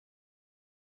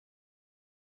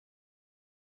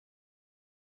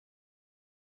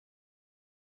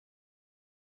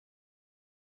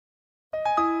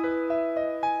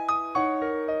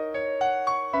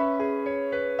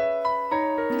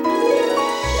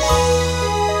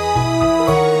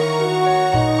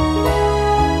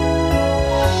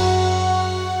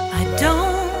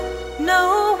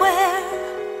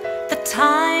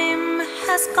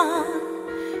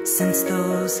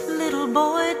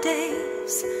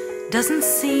doesn't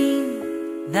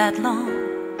seem that long.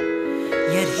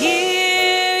 Yet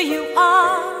here you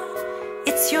are,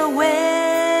 it's your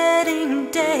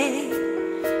wedding day.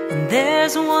 And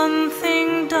there's one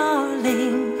thing,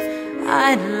 darling,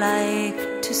 I'd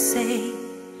like to say.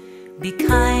 Be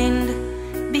kind,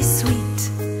 be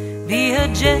sweet, be a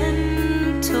gentleman.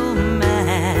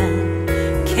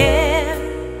 Care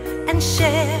and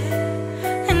share,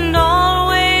 and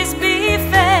always be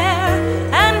fair.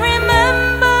 And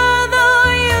remember,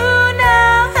 though you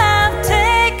now have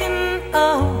taken a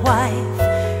wife,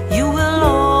 you will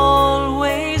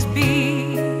always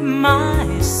be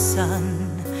my son,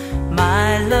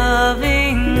 my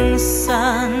loving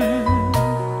son.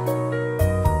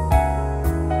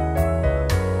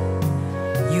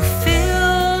 You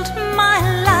filled my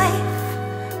life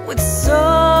with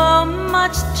so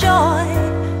much joy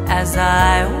as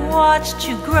I watched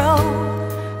you grow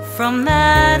from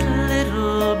that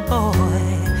little boy.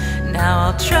 Now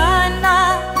I'll try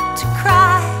not to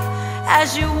cry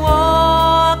as you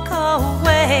walk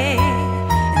away.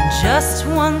 And just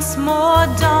once more,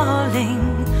 darling,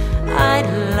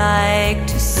 I'd like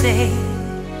to say,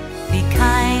 be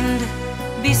kind,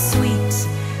 be sweet,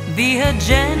 be a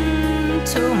gentleman.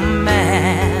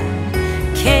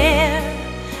 Care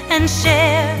and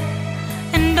share,